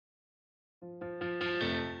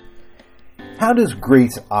How does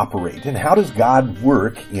grace operate, and how does God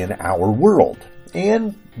work in our world?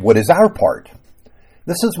 And what is our part?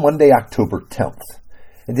 This is Monday, October 10th,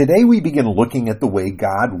 and today we begin looking at the way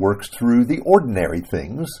God works through the ordinary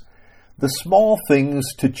things, the small things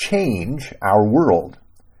to change our world.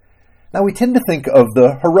 Now we tend to think of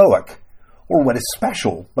the heroic, or what is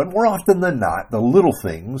special, but more often than not, the little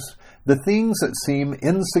things, the things that seem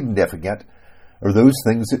insignificant, are those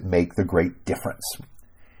things that make the great difference.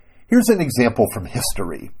 Here's an example from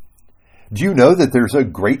history. Do you know that there's a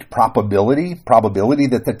great probability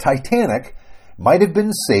that the Titanic might have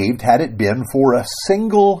been saved had it been for a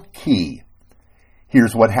single key?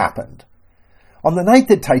 Here's what happened. On the night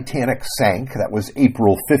the Titanic sank, that was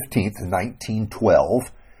April 15th, 1912,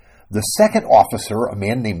 the second officer, a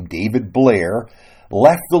man named David Blair,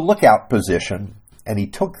 left the lookout position and he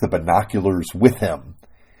took the binoculars with him.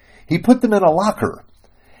 He put them in a locker,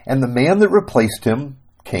 and the man that replaced him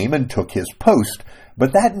came and took his post,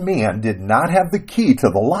 but that man did not have the key to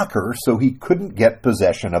the locker, so he couldn't get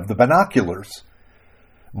possession of the binoculars.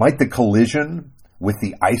 Might the collision with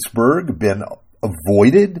the iceberg been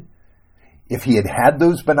avoided if he had had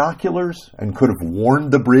those binoculars and could have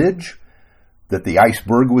warned the bridge that the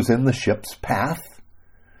iceberg was in the ship's path?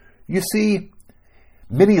 You see,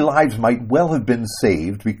 many lives might well have been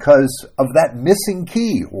saved because of that missing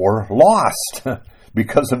key, or lost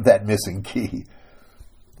because of that missing key.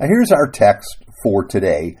 Now here's our text for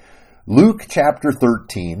today, Luke chapter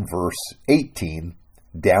 13, verse 18,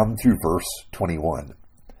 down through verse 21.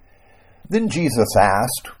 Then Jesus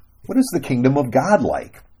asked, "What is the kingdom of God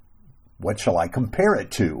like? What shall I compare it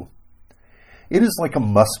to? It is like a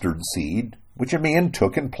mustard seed, which a man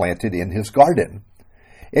took and planted in his garden.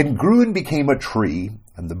 It grew and became a tree,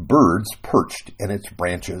 and the birds perched in its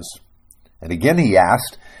branches." And again he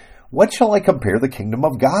asked, "What shall I compare the kingdom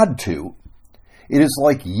of God to? It is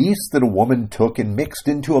like yeast that a woman took and mixed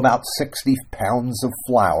into about 60 pounds of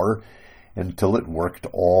flour until it worked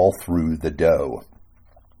all through the dough."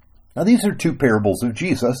 Now these are two parables of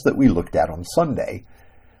Jesus that we looked at on Sunday.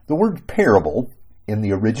 The word parable in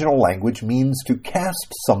the original language means to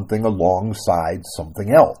cast something alongside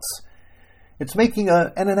something else. It's making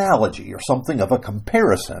an analogy or something of a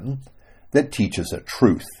comparison that teaches a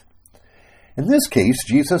truth. In this case,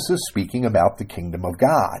 Jesus is speaking about the kingdom of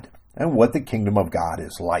God and what the kingdom of God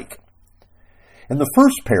is like. In the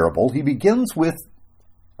first parable, he begins with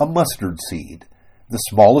a mustard seed, the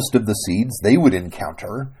smallest of the seeds they would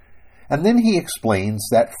encounter, and then he explains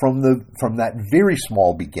that from that very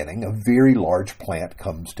small beginning, a very large plant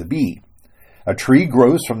comes to be. A tree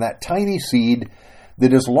grows from that tiny seed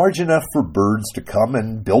that is large enough for birds to come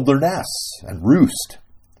and build their nests and roost.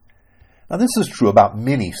 Now this is true about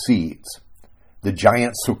many seeds. The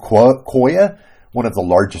giant sequoia, one of the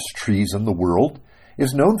largest trees in the world,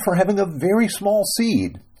 is known for having a very small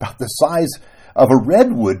seed. About the size of a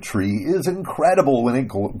redwood tree is incredible when it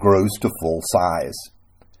grows to full size.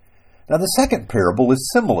 Now the second parable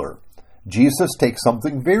is similar. Jesus takes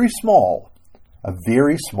something very small, a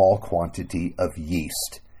very small quantity of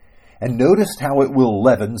yeast, and notice how it will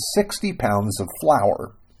leaven 60 pounds of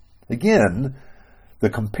flour. Again, the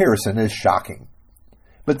comparison is shocking.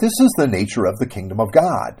 But this is the nature of the kingdom of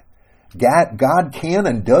God. God can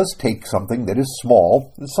and does take something that is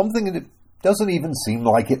small, something that doesn't even seem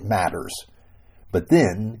like it matters, but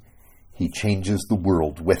then he changes the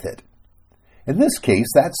world with it. In this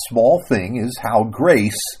case, that small thing is how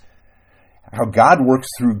God works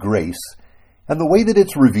through grace, and the way that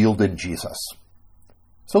it's revealed in Jesus.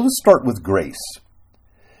 So let's start with grace.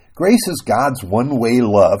 Grace is God's one-way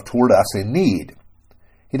love toward us in need.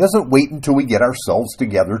 He doesn't wait until we get ourselves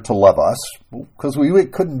together to love us, because we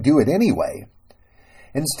couldn't do it anyway.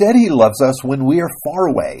 Instead, he loves us when we are far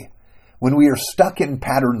away, when we are stuck in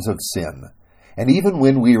patterns of sin, and even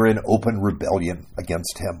when we are in open rebellion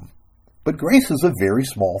against him. But grace is a very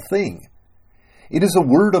small thing. It is a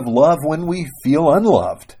word of love when we feel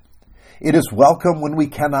unloved. It is welcome when we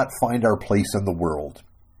cannot find our place in the world.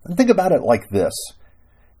 And think about it like this.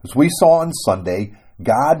 As we saw on Sunday,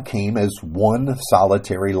 God came as one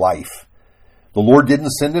solitary life. The Lord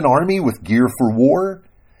didn't send an army with gear for war.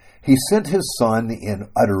 He sent his son in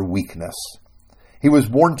utter weakness. He was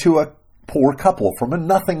born to a poor couple from a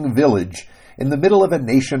nothing village in the middle of a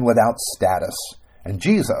nation without status. And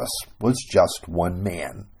Jesus was just one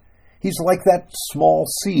man. He's like that small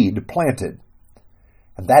seed planted.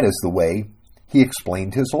 And that is the way he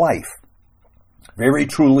explained his life. Very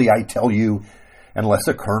truly, I tell you, unless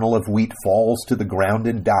a kernel of wheat falls to the ground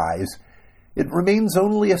and dies, it remains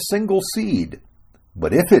only a single seed.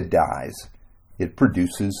 But if it dies, it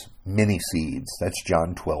produces many seeds. That's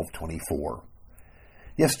John 12:24.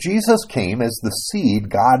 Yes, Jesus came as the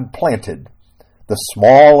seed God planted, the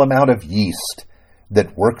small amount of yeast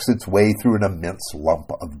that works its way through an immense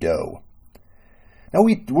lump of dough. Now,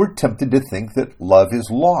 we're tempted to think that love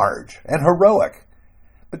is large and heroic,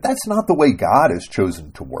 but that's not the way God has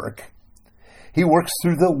chosen to work. He works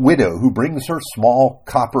through the widow who brings her small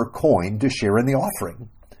copper coin to share in the offering.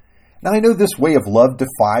 Now, I know this way of love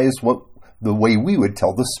defies the way we would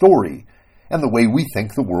tell the story and the way we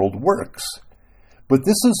think the world works. But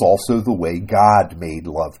this is also the way God made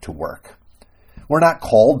love to work. We're not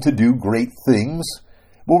called to do great things,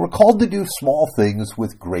 but we're called to do small things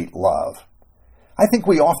with great love. I think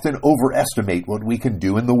we often overestimate what we can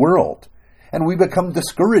do in the world, and we become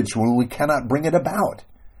discouraged when we cannot bring it about.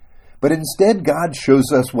 But instead, God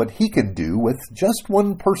shows us what He can do with just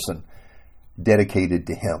one person dedicated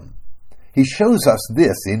to Him. He shows us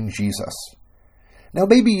this in Jesus. Now,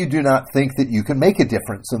 maybe you do not think that you can make a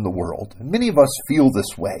difference in the world. Many of us feel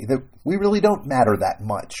this way, that we really don't matter that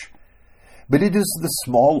much. But it is the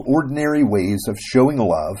small, ordinary ways of showing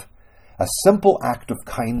love, a simple act of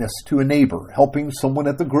kindness to a neighbor, helping someone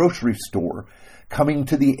at the grocery store, coming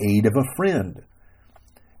to the aid of a friend.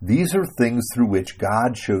 These are things through which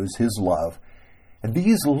God shows His love, and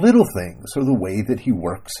these little things are the way that He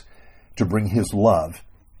works to bring His love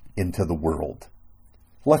into the world.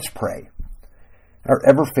 Let's pray. Our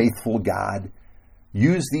ever-faithful God,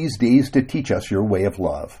 use these days to teach us your way of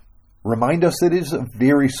love. Remind us that it is a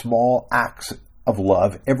very small acts of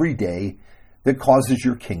love every day that causes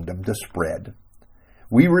your kingdom to spread.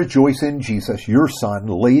 We rejoice in Jesus, your Son,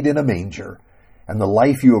 laid in a manger, and the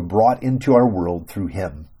life you have brought into our world through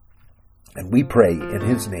Him. And we pray in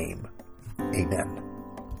His name. Amen.